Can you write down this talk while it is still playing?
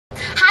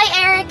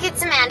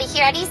it's Amanda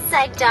here at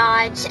Eastside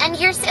Dodge, and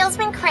your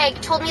salesman Craig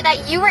told me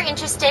that you were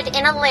interested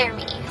in a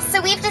Laramie.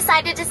 So we've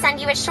decided to send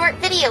you a short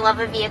video of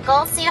a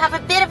vehicle so you have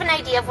a bit of an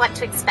idea of what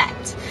to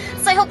expect.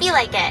 So I hope you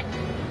like it.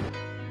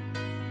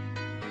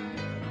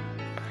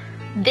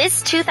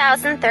 This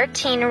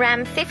 2013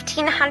 Ram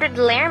 1500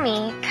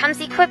 Laramie comes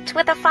equipped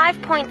with a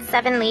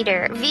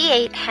 5.7-liter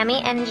V8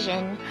 Hemi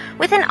engine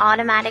with an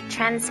automatic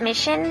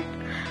transmission,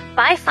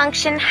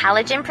 bifunction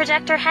halogen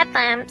projector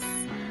headlamps,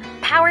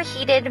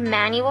 power-heated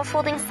manual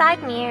folding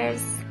side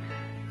mirrors,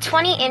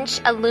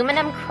 20-inch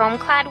aluminum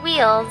chrome-clad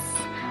wheels,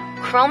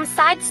 chrome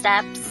side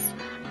steps,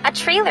 a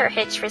trailer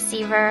hitch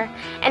receiver,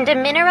 and a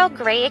mineral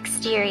gray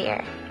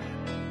exterior.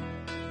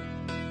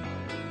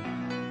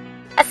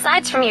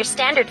 Aside from your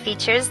standard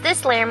features,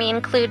 this Laramie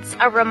includes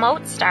a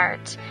remote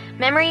start,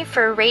 memory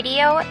for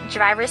radio,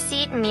 driver's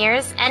seat,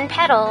 mirrors, and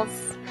pedals,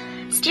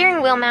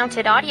 steering wheel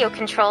mounted audio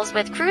controls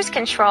with cruise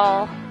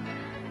control,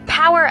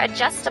 power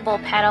adjustable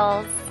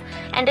pedals,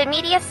 and a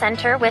media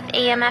center with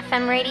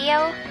AM/FM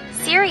radio,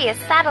 Sirius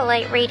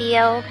satellite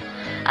radio,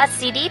 a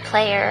CD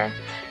player,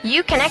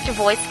 Uconnect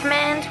voice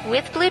command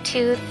with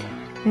Bluetooth,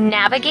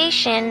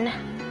 navigation,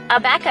 a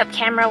backup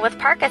camera with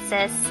park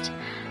assist,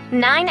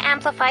 9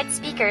 amplified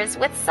speakers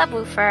with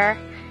subwoofer,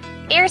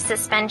 air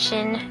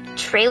suspension,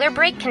 trailer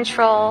brake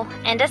control,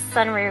 and a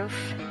sunroof.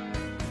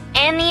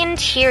 And the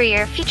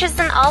interior features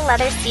an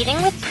all-leather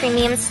seating with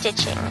premium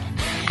stitching.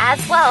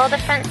 As well, the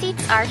front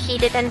seats are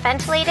heated and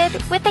ventilated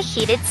with a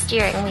heated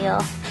steering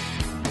wheel.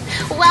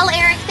 Well,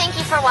 Eric, thank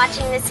you for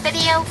watching this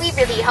video. We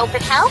really hope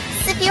it helps.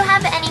 If you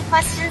have any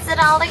questions at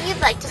all or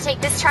you'd like to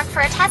take this truck for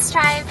a test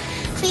drive,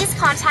 please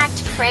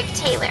contact Craig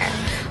Taylor.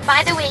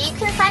 By the way, you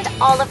can find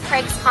all of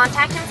Craig's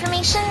contact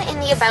information in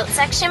the About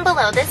section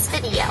below this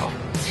video.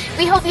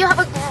 We hope you have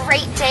a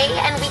great day,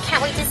 and we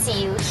can't wait to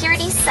see you here at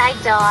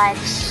Eastside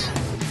Dodge.